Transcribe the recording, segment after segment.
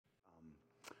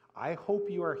I hope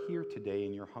you are here today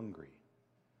and you're hungry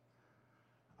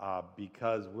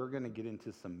because we're going to get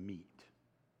into some meat.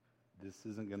 This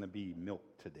isn't going to be milk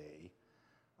today.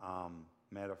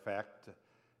 Matter of fact,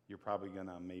 you're probably going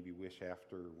to maybe wish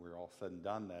after we're all said and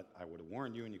done that I would have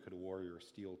warned you and you could have wore your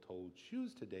steel-toed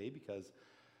shoes today, because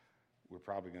we're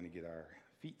probably going to get our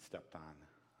feet stepped on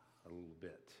a little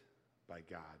bit by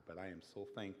God. But I am so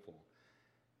thankful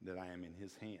that I am in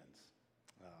His hands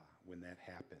when that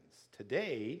happens.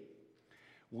 Today,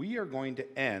 we are going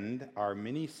to end our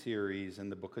mini-series in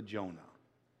the book of Jonah.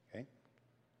 Okay?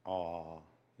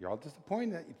 You're all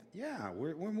disappointed? Yeah,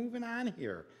 we're moving on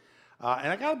here.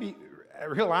 And I got to be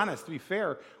real honest, to be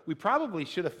fair, we probably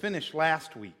should have finished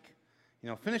last week.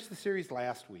 Finished the series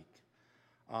last week.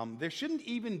 There shouldn't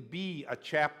even be a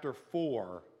chapter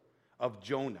 4 of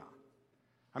Jonah.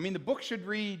 I mean, the book should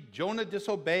read, Jonah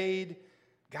disobeyed,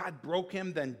 God broke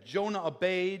him, then Jonah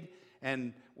obeyed,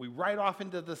 and we ride off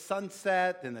into the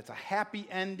sunset, and it's a happy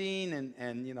ending,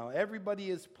 and everybody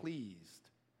is pleased.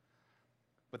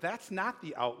 But that's not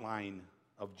the outline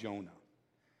of Jonah.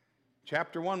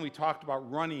 Chapter 1, we talked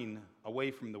about running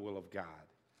away from the will of God.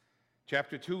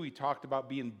 Chapter 2, we talked about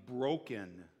being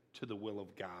broken to the will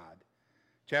of God.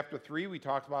 Chapter 3, we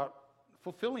talked about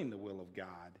fulfilling the will of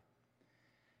God.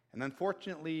 And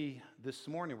unfortunately, this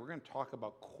morning, we're going to talk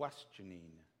about questioning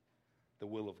the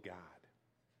will of God.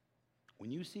 When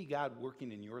you see God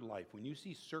working in your life, when you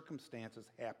see circumstances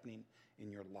happening in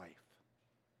your life,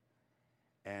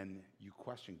 and you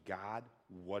question, God,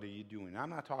 what are you doing? I'm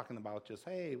not talking about just,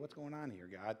 hey, what's going on here,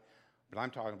 God? But I'm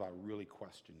talking about really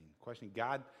questioning. Questioning,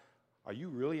 God, are you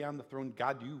really on the throne?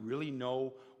 God, do you really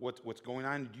know what's going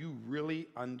on? Do you really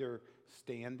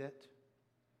understand it?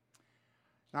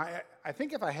 Now, I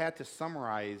think if I had to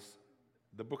summarize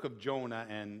the book of Jonah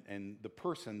and the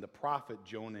person, the prophet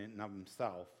Jonah in and of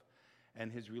himself, and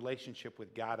his relationship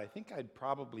with God, I think I'd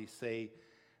probably say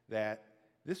that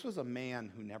this was a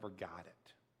man who never got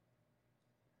it.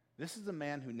 This is a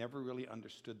man who never really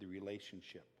understood the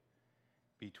relationship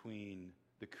between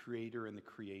the Creator and the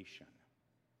creation,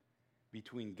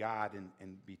 between God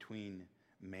and between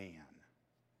man.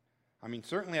 I mean,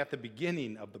 certainly at the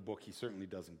beginning of the book, he certainly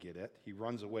doesn't get it. He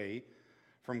runs away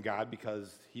from God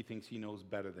because he thinks he knows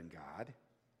better than God.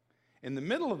 In the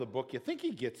middle of the book, you think he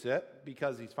gets it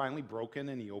because he's finally broken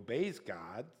and he obeys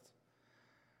God.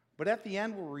 But at the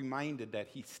end, we're reminded that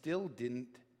he still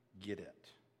didn't get it.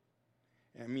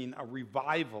 I mean, a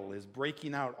revival is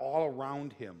breaking out all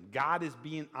around him. God is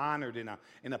being honored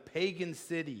in a pagan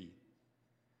city.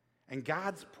 And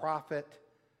God's prophet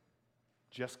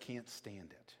just can't stand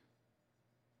it.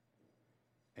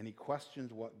 And he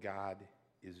questions what God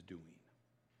is doing.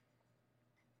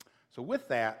 So with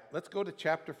that, let's go to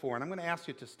chapter 4. And I'm going to ask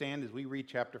you to stand as we read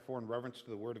chapter 4 in reverence to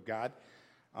the Word of God.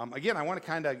 Again, I want to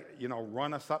kind of,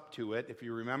 run us up to it. If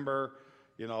you remember,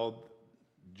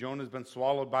 Jonah's been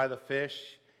swallowed by the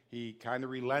fish. He kind of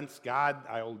relents. God,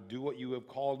 I'll do what you have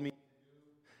called me to do.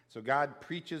 So God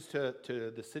preaches to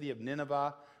the city of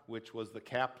Nineveh, which was the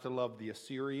capital of the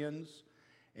Assyrians.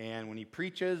 And when he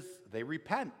preaches, they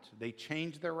repent. They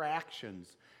change their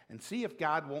actions and see if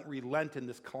God won't relent in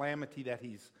this calamity that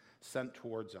he's sent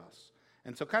towards us.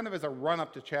 And so kind of as a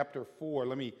run-up to chapter 4,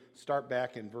 let me start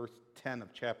back in verse 10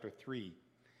 of chapter 3.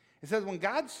 It says, when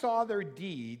God saw their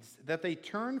deeds, that they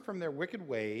turned from their wicked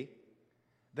way,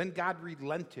 then God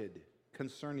relented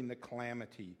concerning the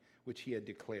calamity which he had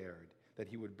declared that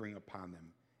he would bring upon them.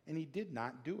 And he did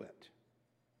not do it.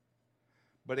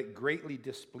 But it greatly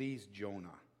displeased Jonah,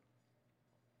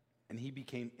 and he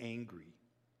became angry.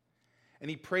 And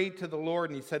he prayed to the Lord,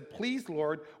 and he said, please,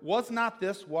 Lord, was not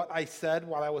this what I said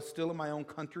while I was still in my own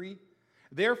country?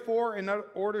 Therefore, in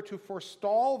order to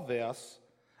forestall this,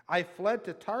 I fled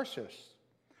to Tarshish.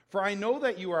 For I know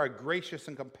that you are a gracious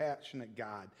and compassionate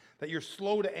God, that you're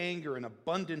slow to anger and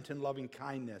abundant in loving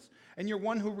kindness, and you're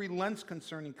one who relents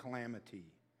concerning calamity.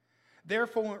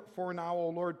 Therefore, for now, O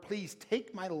Lord, please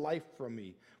take my life from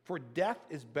me, for death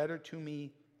is better to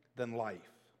me than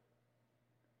life.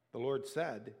 The Lord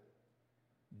said,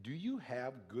 do you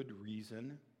have good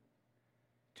reason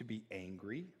to be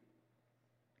angry?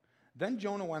 Then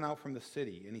Jonah went out from the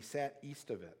city, and he sat east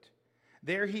of it.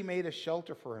 There he made a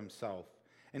shelter for himself,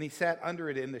 and he sat under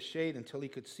it in the shade until he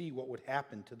could see what would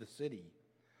happen to the city.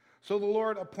 So the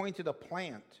Lord appointed a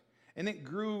plant, and it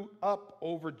grew up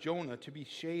over Jonah to be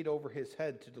shade over his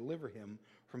head to deliver him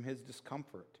from his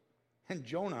discomfort. And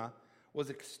Jonah was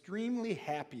extremely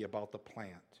happy about the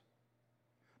plant.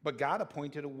 But God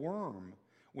appointed a worm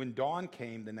when dawn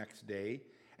came the next day,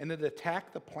 and it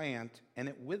attacked the plant, and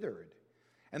it withered.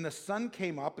 And the sun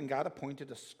came up, and God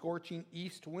appointed a scorching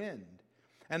east wind,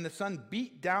 And the sun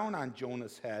beat down on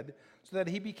Jonah's head so that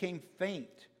he became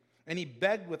faint. And he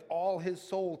begged with all his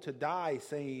soul to die,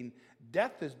 saying,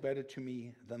 "Death is better to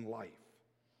me than life."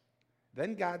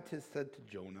 Then God said to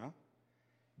Jonah,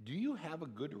 "Do you have a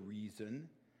good reason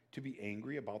to be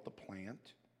angry about the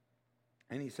plant?"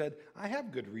 And he said, "I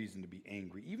have good reason to be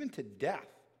angry, even to death."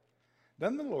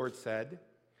 Then the Lord said,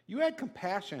 "You had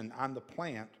compassion on the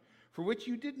plant for which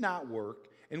you did not work,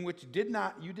 and which you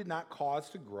did not cause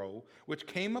to grow, which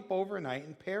came up overnight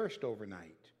and perished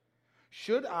overnight.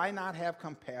 Should I not have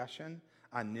compassion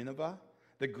on Nineveh,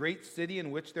 the great city in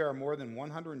which there are more than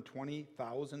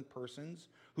 120,000 persons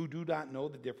who do not know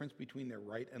the difference between their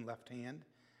right and left hand,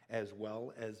 as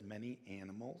well as many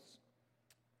animals?"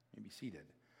 You may be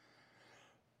seated.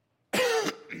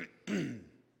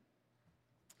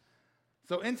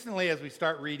 So instantly, as we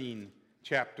start reading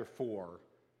chapter 4,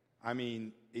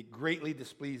 it greatly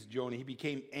displeased Jonah. He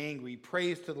became angry,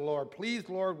 praised to the Lord. "Please,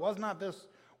 Lord, was not this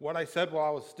what I said while I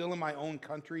was still in my own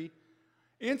country?"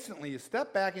 Instantly, you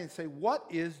step back and say, what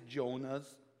is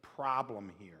Jonah's problem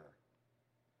here?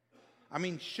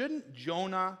 Shouldn't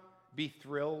Jonah be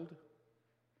thrilled?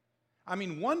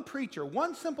 One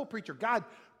simple preacher, God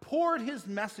poured his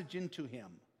message into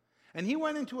him. And he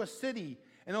went into a city,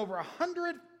 and over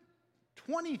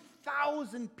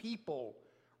 120,000 people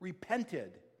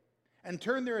repented and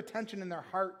turned their attention and their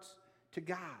hearts to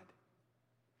God.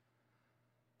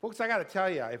 Folks, I got to tell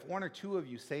you, if one or two of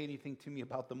you say anything to me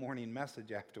about the morning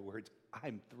message afterwards,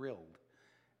 I'm thrilled,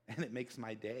 and it makes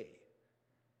my day.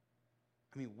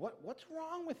 What's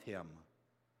wrong with him?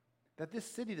 That this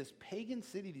city, this pagan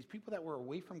city, these people that were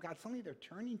away from God, suddenly they're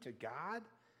turning to God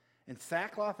in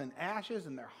sackcloth and ashes,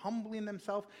 and they're humbling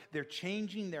themselves. They're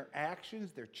changing their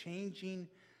actions. They're changing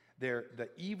the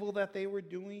evil that they were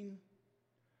doing.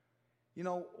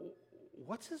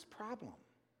 What's his problem?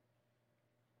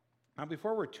 Now,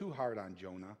 before we're too hard on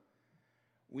Jonah,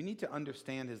 we need to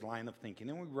understand his line of thinking,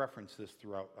 and we reference this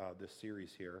throughout this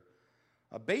series here.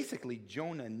 Basically,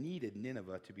 Jonah needed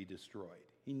Nineveh to be destroyed.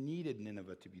 He needed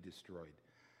Nineveh to be destroyed.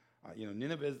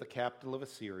 Nineveh is the capital of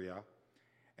Assyria,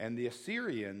 and the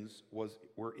Assyrians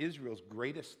were Israel's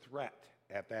greatest threat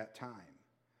at that time.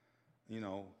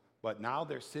 But now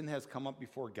their sin has come up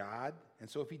before God, and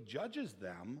so if he judges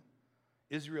them,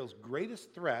 Israel's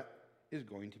greatest threat is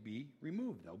going to be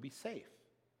removed. They'll be safe.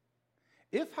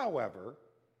 If, however,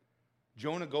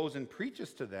 Jonah goes and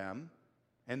preaches to them,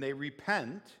 and they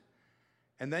repent,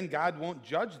 and then God won't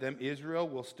judge them, Israel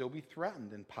will still be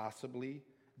threatened and possibly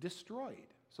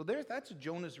destroyed. So that's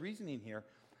Jonah's reasoning here.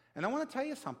 And I want to tell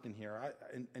you something here,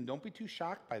 and don't be too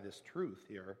shocked by this truth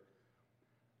here.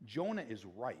 Jonah is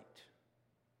right.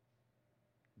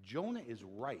 Jonah is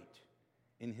right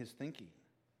in his thinking.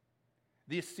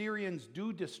 The Assyrians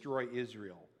do destroy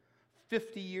Israel.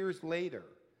 50 years later,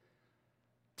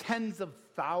 tens of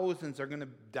thousands are going to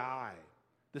die.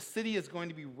 The city is going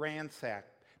to be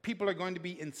ransacked. People are going to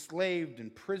be enslaved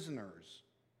and prisoners.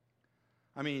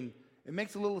 It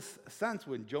makes a little sense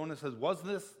when Jonah says, "Was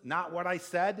this not what I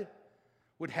said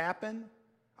would happen?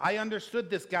 I understood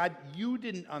this, God. You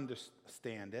didn't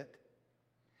understand it."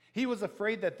 He was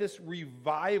afraid that this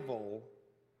revival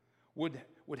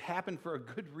would happen for a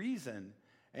good reason,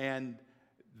 and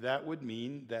that would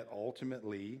mean that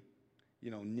ultimately,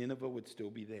 Nineveh would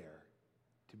still be there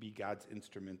to be God's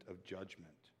instrument of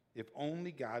judgment. If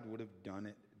only God would have done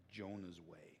it Jonah's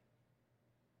way.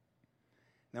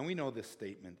 Now, we know this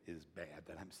statement is bad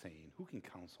that I'm saying. Who can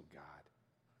counsel God?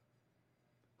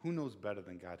 Who knows better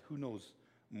than God? Who knows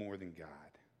more than God?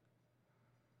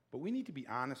 But we need to be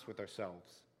honest with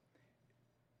ourselves.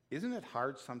 Isn't it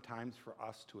hard sometimes for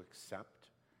us to accept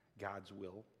God's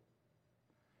will?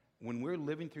 When we're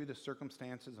living through the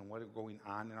circumstances and what is going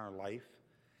on in our life,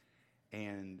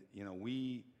 and,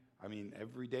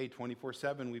 every day,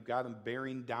 24/7, we've got them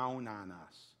bearing down on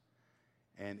us.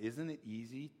 And isn't it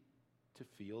easy to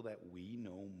feel that we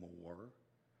know more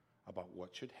about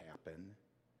what should happen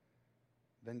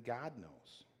than God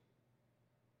knows?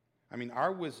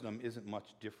 Our wisdom isn't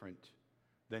much different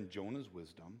than Jonah's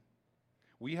wisdom.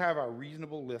 We have our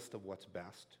reasonable list of what's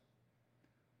best.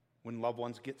 When loved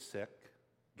ones get sick,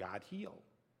 God heal.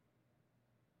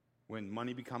 When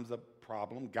money becomes a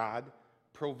problem, God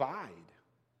provide.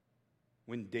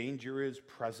 When danger is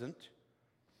present,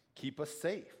 keep us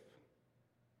safe.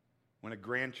 When a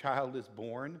grandchild is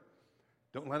born,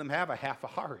 don't let them have a half a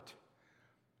heart.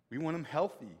 We want them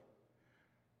healthy.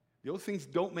 Those things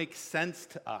don't make sense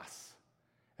to us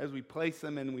as we place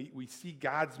them and we see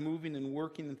God's moving and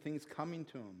working and things coming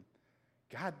to them.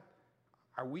 God,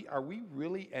 are we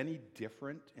really any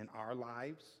different in our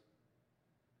lives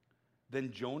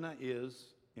than Jonah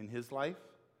is in his life?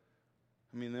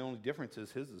 I mean, the only difference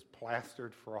is his is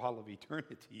plastered for all of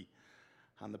eternity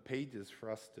on the pages for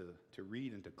us to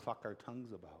read and to cluck our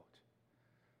tongues about.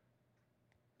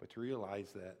 But to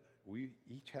realize that we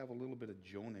each have a little bit of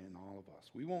Jonah in all of us.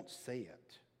 We won't say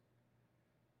it,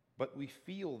 but we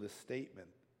feel this statement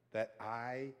that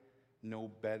I know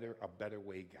a better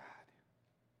way, God.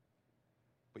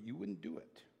 But you wouldn't do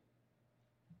it.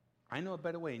 I know a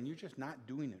better way, and you're just not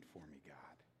doing it for me, God.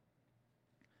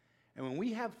 And when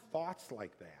we have thoughts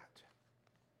like that,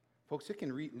 folks, it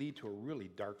can lead to a really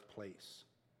dark place.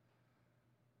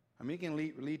 I mean, it can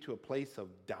lead to a place of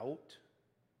doubt,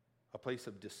 a place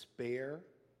of despair,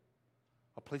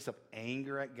 a place of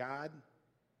anger at God.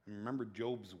 And remember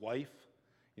Job's wife,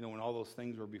 when all those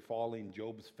things were befalling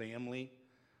Job's family,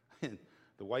 and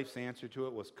the wife's answer to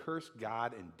it was, curse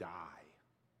God and die.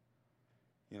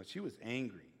 She was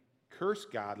angry. Curse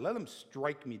God, let him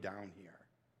strike me down here.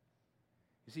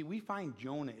 You see, we find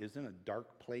Jonah is in a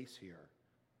dark place here.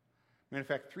 Matter of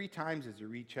fact, 3 times as you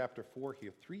read chapter 4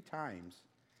 here, 3 times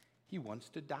he wants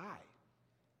to die.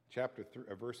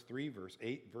 Verse 3, verse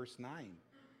 8, verse 9.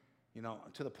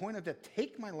 To the point of death,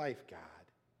 take my life, God.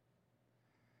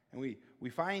 And we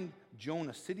find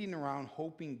Jonah sitting around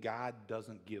hoping God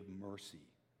doesn't give mercy.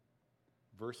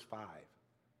 Verse 5,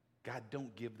 God,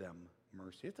 don't give them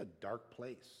mercy. It's a dark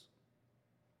place.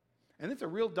 And it's a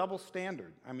real double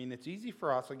standard. I mean, it's easy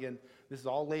for us. Again, this is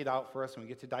all laid out for us, and we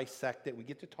get to dissect it. We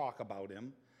get to talk about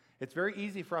him. It's very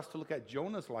easy for us to look at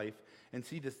Jonah's life and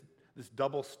see this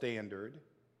double standard.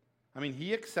 I mean,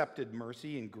 he accepted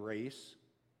mercy and grace,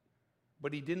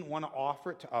 but he didn't want to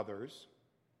offer it to others.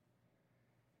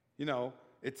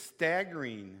 It's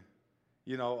staggering,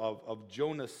 of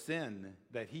Jonah's sin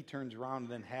that he turns around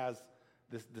and then has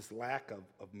this lack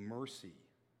of mercy.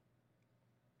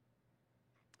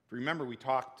 Remember, we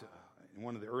talked in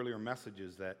one of the earlier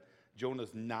messages that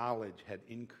Jonah's knowledge had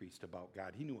increased about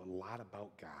God. He knew a lot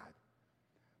about God,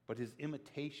 but his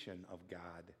imitation of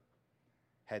God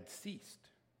had ceased.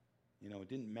 It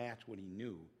didn't match what he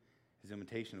knew. His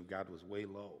imitation of God was way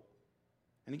low.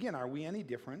 And again, are we any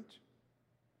different?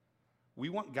 We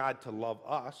want God to love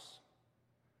us,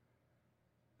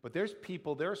 but there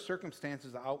are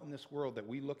circumstances out in this world that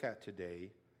we look at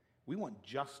today. We want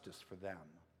justice for them.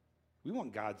 We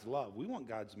want God's love. We want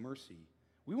God's mercy.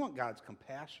 We want God's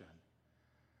compassion.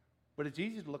 But it's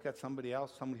easy to look at somebody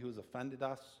else, somebody who has offended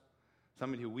us,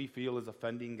 somebody who we feel is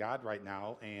offending God right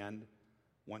now, and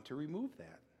want to remove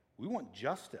that. We want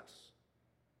justice.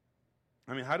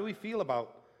 I mean, how do we feel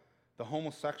about the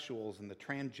homosexuals and the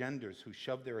transgenders who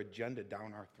shove their agenda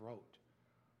down our throat?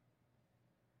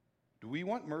 Do we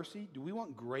want mercy? Do we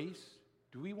want grace?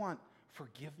 Do we want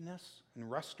forgiveness and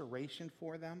restoration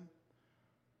for them?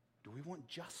 Do we want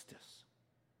justice?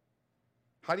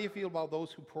 How do you feel about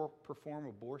those who perform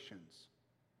abortions,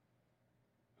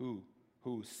 who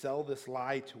sell this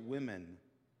lie to women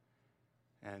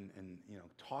and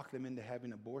talk them into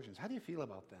having abortions? How do you feel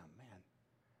about them? Man,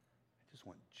 I just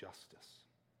want justice.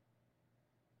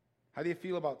 How do you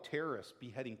feel about terrorists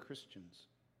beheading Christians?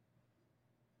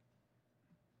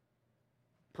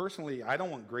 Personally, I don't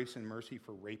want grace and mercy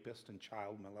for rapists and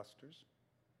child molesters.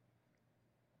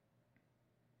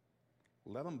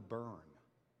 Let them burn.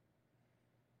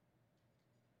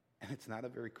 And it's not a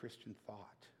very Christian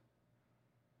thought.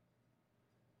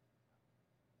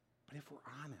 But if we're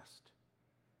honest,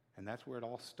 and that's where it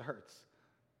all starts,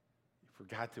 for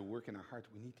God to work in our hearts,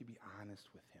 we need to be honest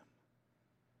with him.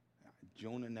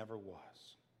 Jonah never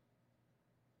was.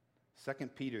 2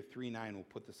 Peter 3:9 will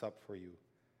put this up for you.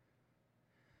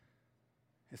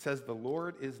 It says, the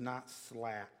Lord is not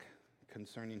slack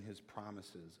concerning his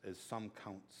promises, as some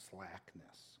count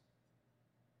slackness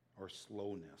or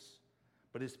slowness,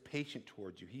 but is patient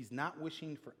towards you. He's not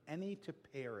wishing for any to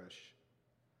perish,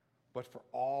 but for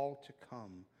all to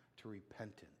come to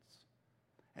repentance.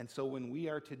 And so when we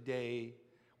are today,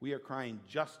 we are crying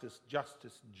justice,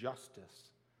 justice, justice.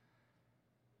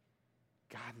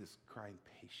 God is crying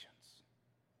patience,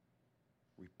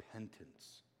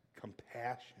 repentance,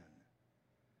 compassion,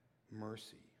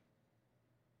 mercy.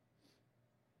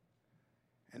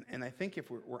 And I think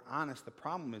if we're honest, the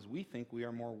problem is we think we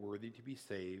are more worthy to be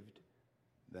saved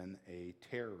than a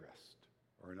terrorist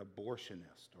or an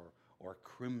abortionist or a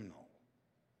criminal.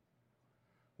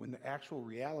 When the actual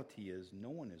reality is no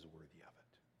one is worthy of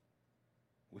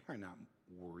it. We are not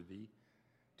worthy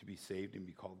to be saved and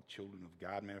be called children of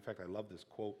God. Matter of fact, I love this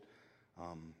quote.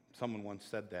 Someone once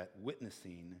said that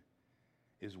witnessing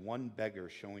is one beggar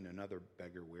showing another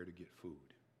beggar where to get food.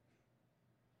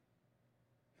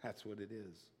 That's what it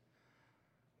is.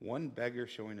 One beggar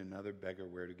showing another beggar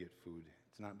where to get food.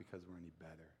 It's not because we're any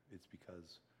better. It's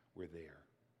because we're there.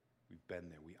 We've been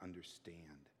there. We understand,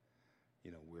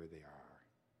 where they are.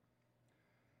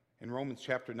 In Romans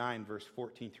chapter 9, verse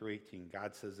 14 through 18,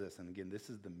 God says this, and again, this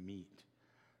is the meat.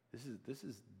 This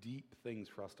is deep things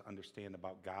for us to understand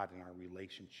about God and our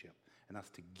relationship, and us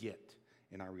to get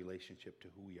in our relationship to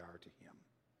who we are to him.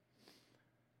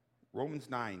 Romans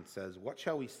 9 says, "What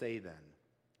shall we say then?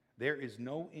 There is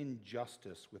no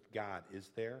injustice with God, is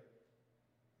there?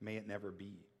 May it never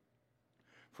be.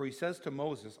 For he says to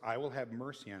Moses, I will have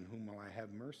mercy on whom I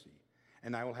have mercy,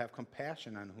 and I will have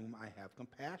compassion on whom I have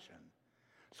compassion.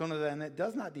 So then it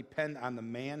does not depend on the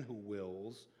man who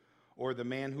wills or the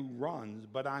man who runs,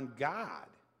 but on God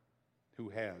who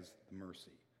has the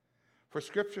mercy. For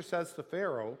Scripture says to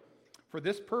Pharaoh, for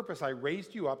this purpose I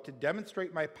raised you up to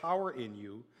demonstrate my power in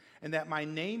you, and that my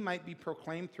name might be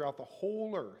proclaimed throughout the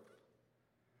whole earth.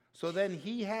 So then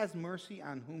he has mercy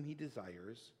on whom he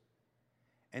desires,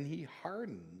 and he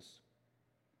hardens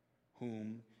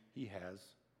whom he desires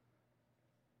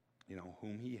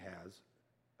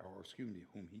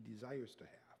to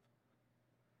have.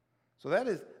 So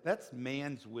that's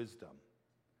man's wisdom.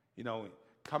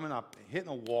 Coming up, hitting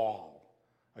a wall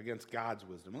against God's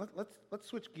wisdom. Let's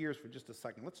switch gears for just a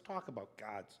second. Let's talk about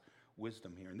God's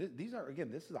wisdom here.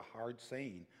 And this is a hard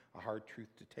saying, a hard truth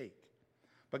to take.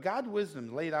 But God's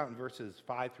wisdom laid out in verses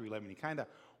 5 through 11. He kind of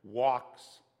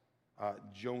walks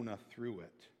Jonah through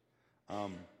it.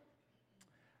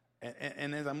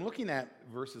 And as I'm looking at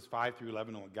verses 5 through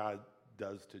 11 and what God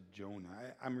does to Jonah,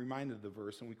 I'm reminded of the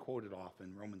verse, and we quote it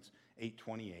often, Romans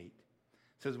 8:28. It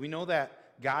says, we know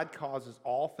that God causes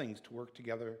all things to work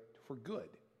together for good,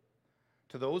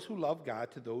 to those who love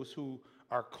God, to those who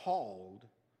are called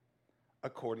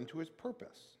according to his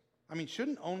purpose.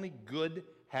 Shouldn't only good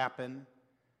happen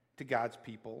to God's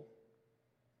people?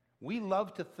 We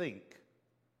love to think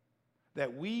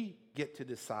that we get to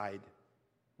decide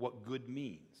what good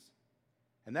means.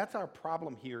 And that's our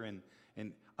problem here in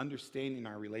understanding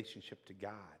our relationship to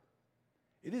God.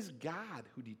 It is God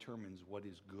who determines what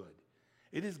is good.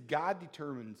 It is God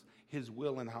determines his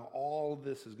will and how all of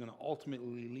this is going to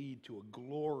ultimately lead to a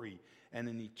glory and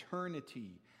an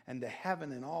eternity and to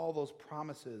heaven and all those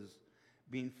promises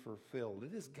being fulfilled.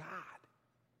 It is God.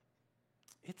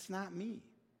 It's not me.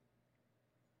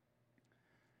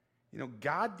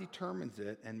 God determines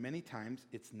it, and many times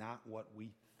it's not what we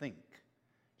think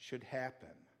should happen.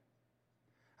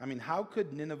 How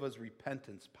could Nineveh's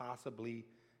repentance possibly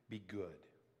be good?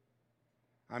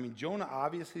 Jonah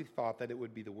obviously thought that it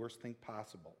would be the worst thing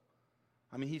possible.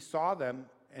 He saw them,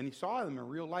 and he saw them in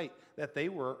real light, that they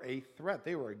were a threat.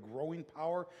 They were a growing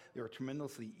power. They were a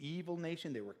tremendously evil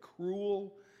nation. They were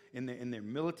cruel in their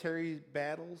military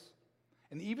battles.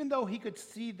 And even though he could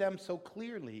see them so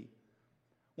clearly,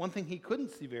 one thing he couldn't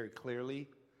see very clearly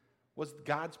was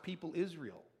God's people,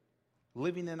 Israel,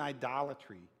 living in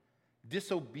idolatry,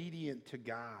 disobedient to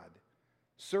God,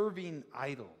 serving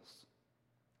idols,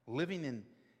 living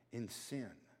in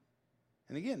sin.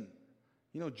 And again,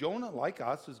 Jonah, like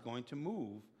us, is going to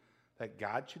move that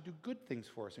God should do good things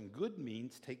for us. And good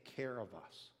means take care of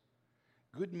us.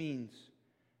 Good means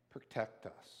protect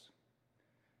us.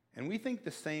 And we think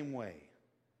the same way.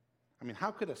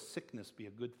 How could a sickness be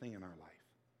a good thing in our life?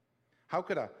 How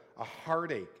could a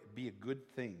heartache be a good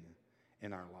thing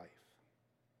in our life?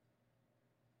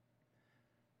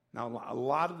 Now, a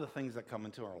lot of the things that come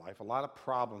into our life, a lot of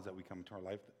problems that we come into our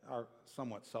life are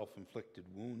somewhat self-inflicted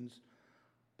wounds,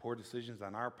 poor decisions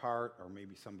on our part or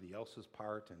maybe somebody else's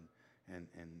part, and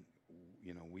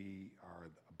we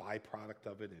are a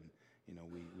byproduct of it, and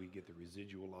we get the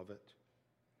residual of it.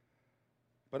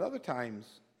 But other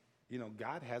times,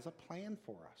 God has a plan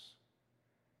for us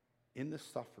in the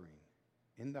suffering,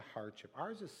 in the hardship.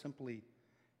 Ours is simply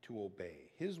to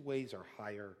obey. His ways are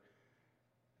higher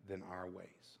than our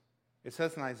ways. It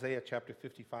says in Isaiah chapter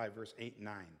 55, verse 8 and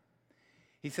 9,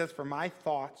 he says, for my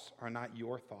thoughts are not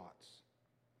your thoughts,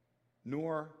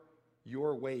 nor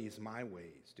your ways my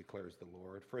ways, declares the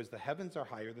Lord. For as the heavens are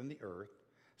higher than the earth,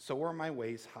 so are my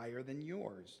ways higher than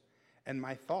yours, and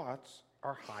my thoughts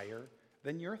are higher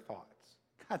than your thoughts.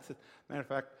 God said, matter of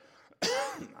fact,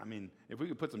 if we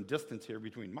could put some distance here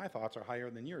between my thoughts are higher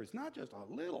than yours, not just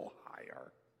a little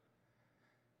higher,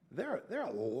 they're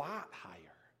a lot higher.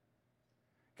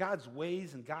 God's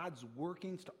ways and God's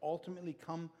workings to ultimately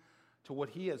come to what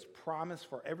he has promised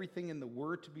for everything in the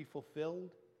Word to be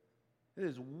fulfilled, it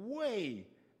is way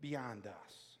beyond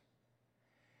us.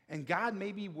 And God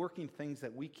may be working things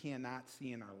that we cannot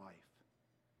see in our life.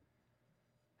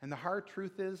 And the hard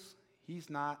truth is, he's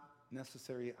not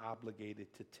necessarily obligated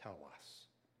to tell us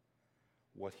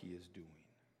what he is doing.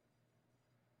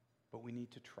 But we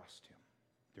need to trust him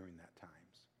during that times.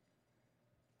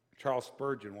 Charles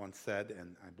Spurgeon once said,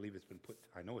 and I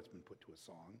know it's been put to a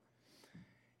song.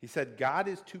 He said, "God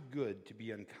is too good to be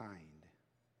unkind,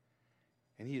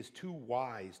 and he is too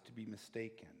wise to be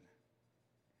mistaken.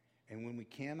 And when we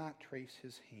cannot trace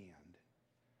his hand,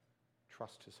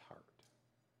 trust his heart."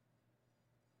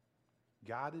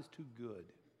 God is too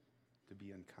good to be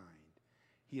unkind.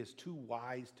 He is too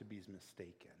wise to be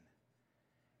mistaken.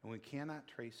 And we cannot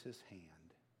trace his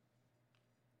hand.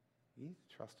 You need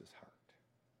to trust his heart.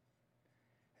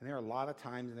 And there are a lot of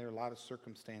times and there are a lot of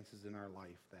circumstances in our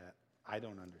life that I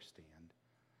don't understand.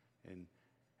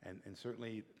 And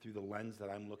certainly through the lens that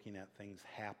I'm looking at things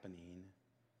happening,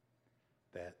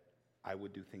 that I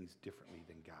would do things differently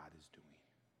than God is doing.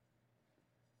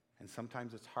 And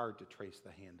sometimes it's hard to trace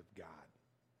the hand of God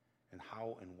and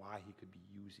how and why he could be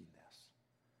using this.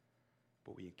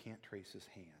 But we can't trace his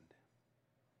hand.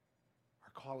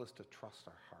 Our call is to trust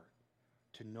our heart,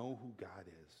 to know who God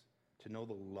is, to know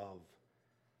the love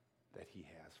that he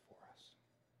has for us.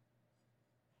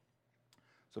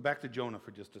 So back to Jonah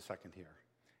for just a second here.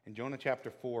 In Jonah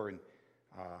chapter 4, in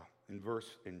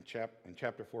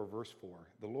chapter 4, verse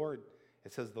 4,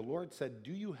 it says, "The Lord said,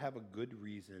 'Do you have a good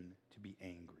reason to be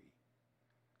angry?'"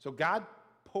 So God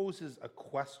poses a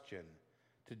question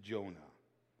to Jonah.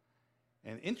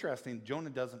 And interesting, Jonah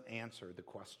doesn't answer the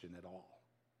question at all.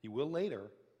 He will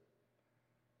later,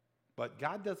 but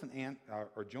Jonah doesn't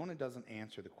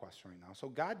answer the question right now. So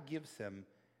God gives him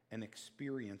an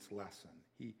experience lesson.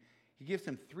 He gives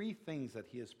him 3 things that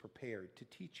he has prepared to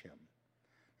teach him.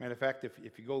 Matter of fact,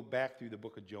 if you go back through the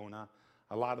book of Jonah,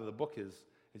 a lot of the book is,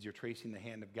 as you're tracing the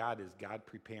hand of God, is God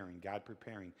preparing. God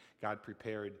prepared,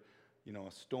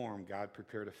 a storm. God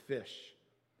prepared a fish.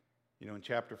 In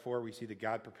chapter 4, we see that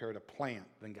God prepared a plant.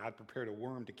 Then God prepared a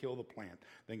worm to kill the plant.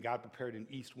 Then God prepared an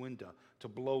east wind to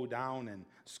blow down and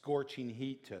scorching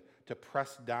heat to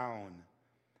press down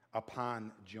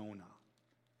upon Jonah.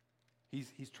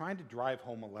 He's trying to drive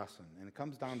home a lesson, and it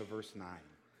comes down to verse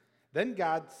 9. Then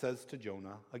God says to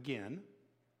Jonah, again,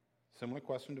 similar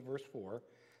question to verse 4,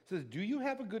 says, "Do you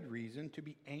have a good reason to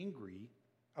be angry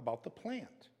about the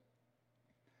plant?"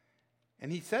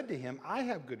 And he said to him, "I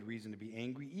have good reason to be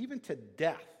angry, even to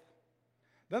death."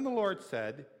 Then the Lord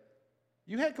said,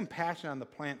 "You had compassion on the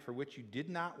plant for which you did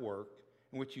not work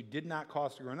and which you did not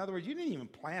cause to grow." In other words, you didn't even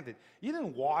plant it. You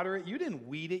didn't water it. You didn't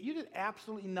weed it. You did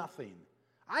absolutely nothing.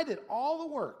 I did all the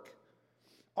work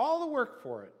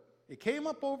for it. It came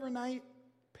up overnight,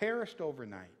 perished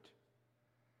overnight.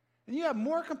 And you have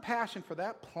more compassion for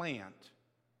that plant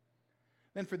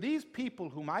than for these people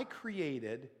whom I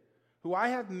created, who I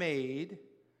have made,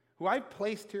 who I've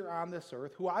placed here on this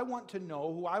earth, who I want to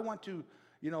know, who I want to,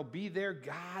 be their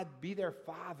God, be their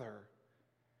Father.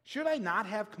 Should I not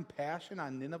have compassion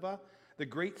on Nineveh, the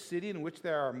great city in which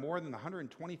there are more than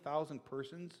 120,000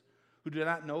 persons who do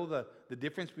not know the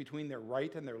difference between their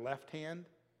right and their left hand,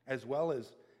 as well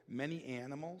as many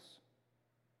animals?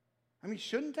 I mean,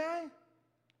 shouldn't I?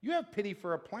 You have pity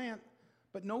for a plant,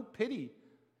 but no pity,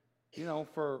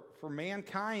 for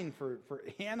mankind, for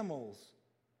animals.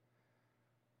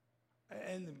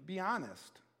 And be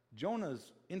honest,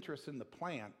 Jonah's interest in the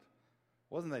plant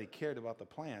wasn't that he cared about the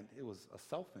plant, it was a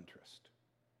self-interest.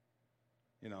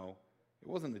 It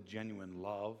wasn't a genuine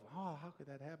love. Oh, how could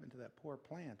that happen to that poor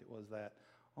plant? It was that,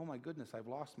 oh my goodness, I've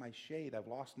lost my shade, I've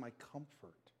lost my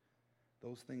comfort.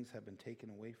 Those things have been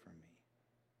taken away from me.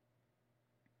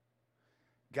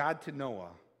 God to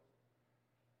Noah,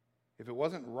 if it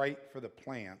wasn't right for the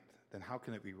plant, then how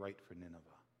can it be right for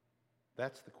Nineveh?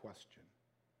 That's the question.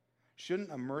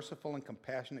 Shouldn't a merciful and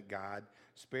compassionate God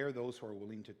spare those who are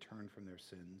willing to turn from their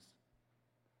sins?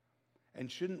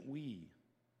 And shouldn't we,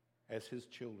 as his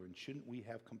children, shouldn't we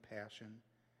have compassion?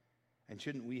 And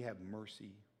shouldn't we have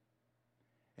mercy?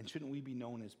 And shouldn't we be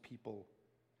known as people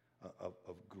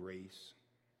of grace?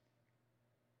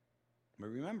 But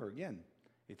remember, again,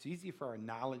 it's easy for our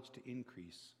knowledge to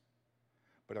increase,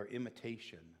 but our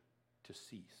imitation to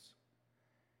cease.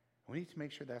 We need to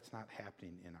make sure that's not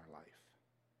happening in our life.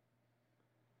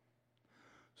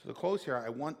 So to close here, I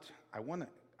want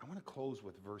to close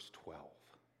with verse 12.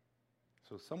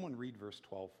 So someone read verse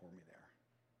 12 for me there.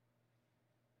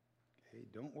 Okay,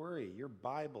 don't worry, your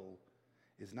Bible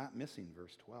is not missing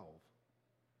verse 12.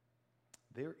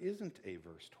 There isn't a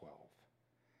verse 12.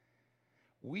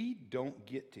 We don't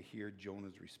get to hear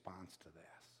Jonah's response to this.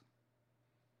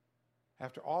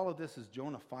 After all of this, is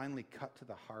Jonah finally cut to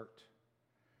the heart?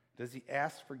 Does he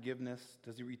ask forgiveness?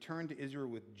 Does he return to Israel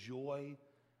with joy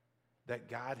that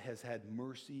God has had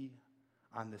mercy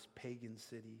on this pagan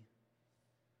city?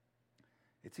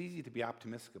 It's easy to be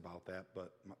optimistic about that,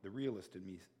 but the realist in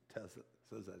me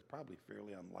says that's probably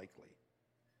fairly unlikely.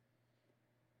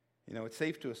 It's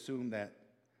safe to assume that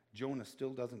Jonah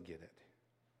still doesn't get it.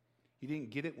 He didn't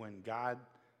get it when God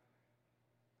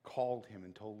called him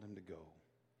and told him to go.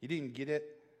 He didn't get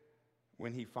it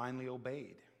when he finally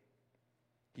obeyed.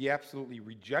 He absolutely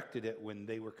rejected it when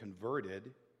they were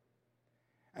converted.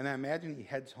 And I imagine he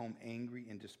heads home angry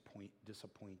and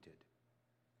disappointed.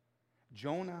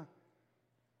 Jonah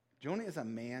is a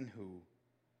man who,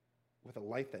 with a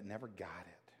life that never got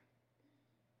it.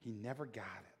 He never got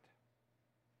it.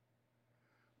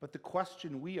 But the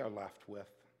question we are left with,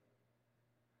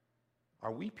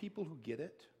 are we people who get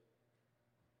it?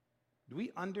 Do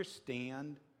we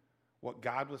understand what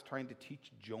God was trying to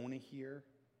teach Jonah here?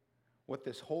 What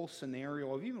this whole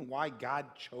scenario of even why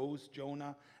God chose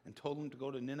Jonah and told him to go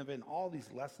to Nineveh and all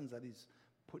these lessons that he's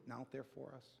putting out there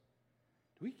for us?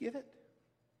 Do we get it?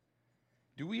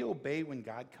 Do we obey when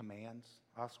God commands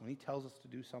us, when he tells us to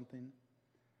do something?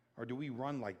 Or do we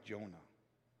run like Jonah?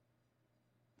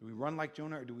 Do we run like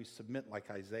Jonah, or do we submit like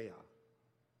Isaiah?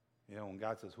 When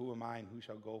God says, "Who am I and who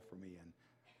shall go for me?" And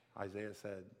Isaiah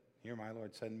said, "Here, my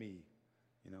Lord, send me."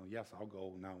 Yes, I'll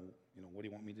go. Now, what do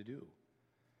you want me to do?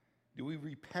 Do we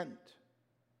repent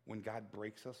when God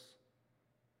breaks us?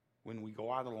 When we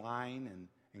go out of line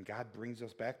and God brings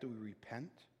us back, do we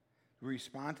repent? Do we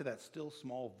respond to that still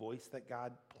small voice that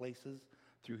God places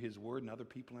through his word and other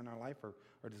people in our life? Or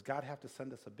does God have to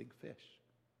send us a big fish?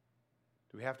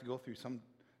 Do we have to go through some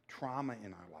trauma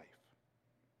in our life?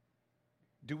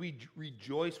 Do we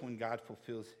rejoice when God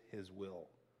fulfills his will?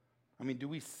 Do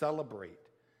we celebrate?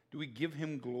 Do we give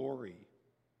him glory?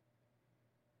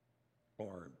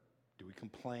 Or do we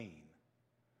complain?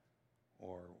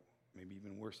 Or maybe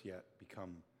even worse yet,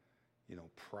 become,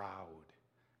 proud?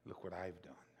 Look what I've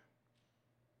done.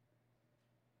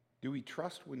 Do we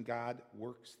trust when God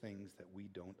works things that we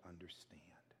don't understand?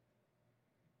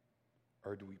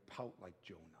 Or do we pout like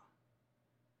Jonah?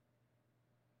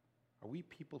 Are we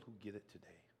people who get it today?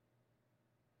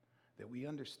 That we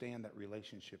understand that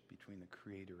relationship between the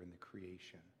Creator and the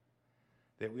creation.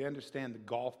 That we understand the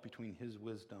gulf between his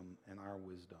wisdom and our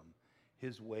wisdom,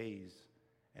 his ways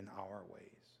and our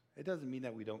ways. It doesn't mean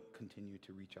that we don't continue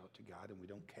to reach out to God and we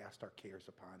don't cast our cares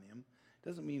upon him. It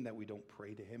doesn't mean that we don't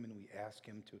pray to him and we ask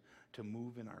him to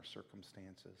move in our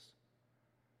circumstances.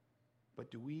 But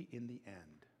do we, in the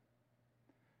end,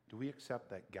 do we accept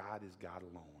that God is God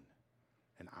alone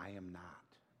and I am not?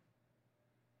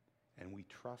 And we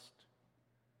trust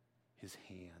his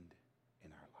hand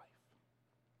in our life.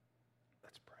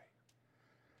 Let's pray.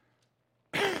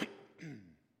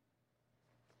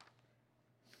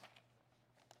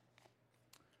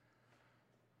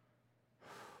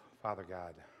 Father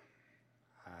God,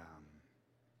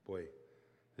 boy,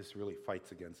 this really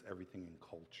fights against everything in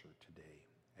culture today.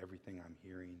 Everything I'm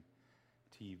hearing,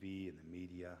 TV and the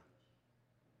media,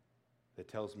 that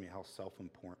tells me how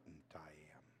self-important I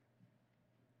am.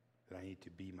 That I need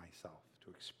to be myself, to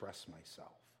express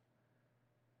myself.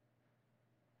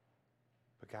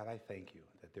 But God, I thank you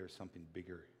that there's something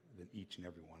bigger than each and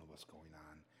every one of us going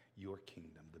on. Your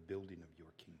kingdom, the building of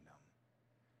your kingdom.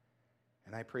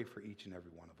 And I pray for each and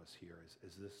every one of us here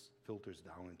as this filters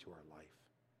down into our life.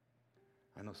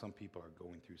 I know some people are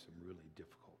going through some really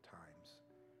difficult times,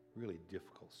 really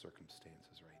difficult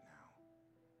circumstances right now.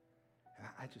 And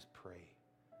I just pray,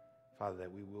 Father,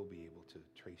 that we will be able to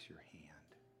trace your hand.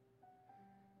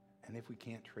 And if we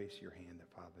can't trace your hand,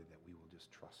 that, Father, that we will just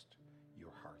trust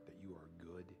your heart, that you are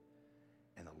good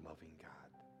and a loving God,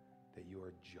 that you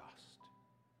are just.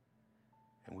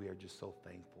 And we are just so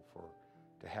thankful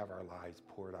to have our lives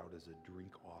poured out as a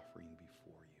drink offering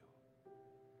before you.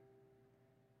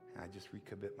 And I just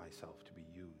recommit myself to be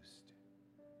used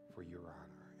for your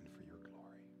honor and for your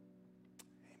glory.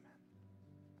 Amen.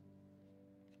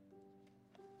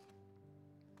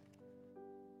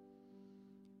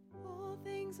 All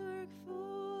things work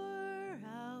for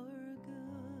our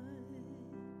good,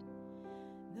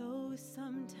 though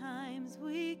sometimes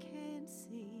we can't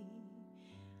see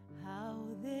how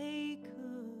they could.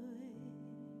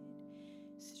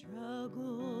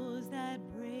 Struggles that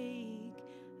break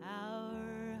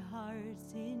our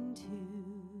hearts in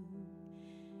two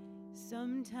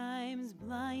sometimes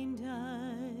blind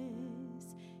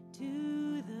us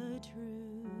to the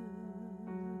truth.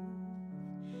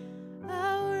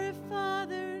 Our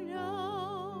Father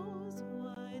knows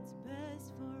what's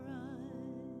best for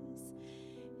us.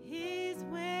 His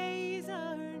ways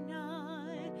are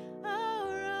not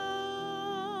our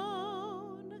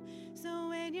own. So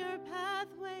when your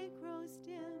pathway grows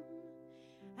dim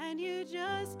and you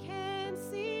just can't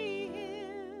see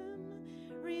him,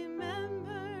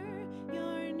 remember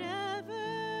you're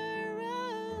never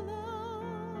alone.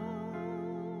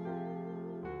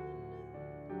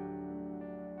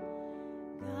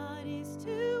 is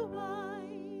too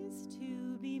wise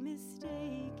to be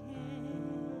mistaken.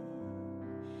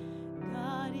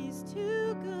 God is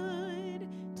too good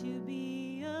to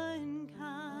be unkind.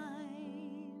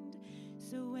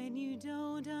 So when you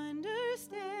don't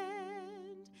understand,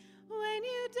 when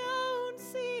you don't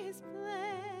see his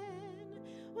plan,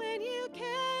 when you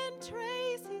can't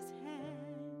trace his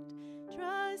hand,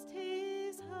 trust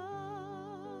his heart.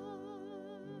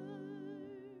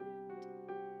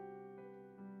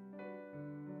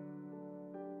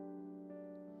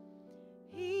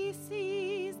 He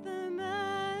sees the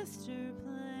master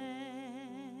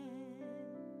plan.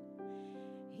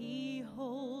 He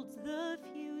holds the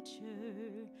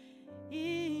future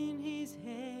in his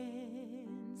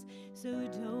hands. So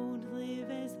don't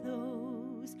live as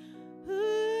those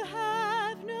who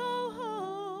have no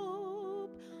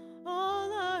hope.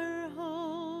 All our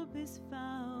hope is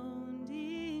found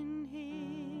in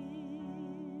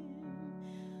him.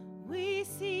 We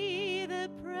see the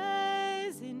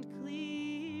present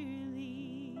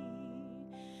clearly,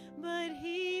 but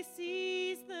he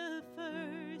sees the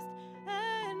first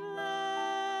and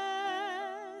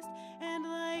last. And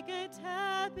like a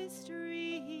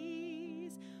tapestry,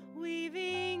 he's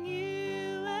weaving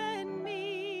you and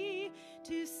me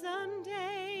to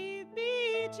someday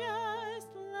be just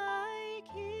like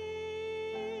him.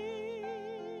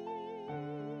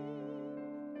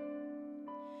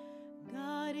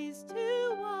 God is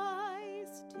too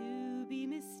wise to be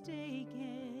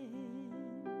mistaken.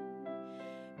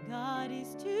 God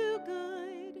is too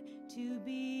good to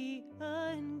be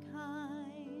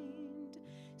unkind.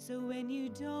 So when you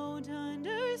don't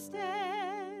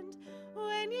understand,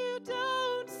 when you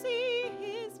don't see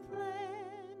his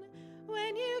plan,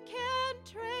 when you can't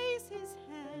trace his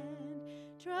hand,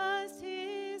 trust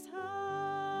his heart.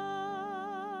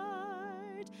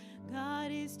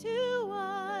 God is too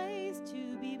wise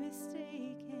to be mistaken.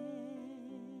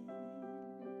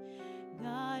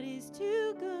 God is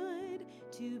too good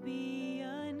to be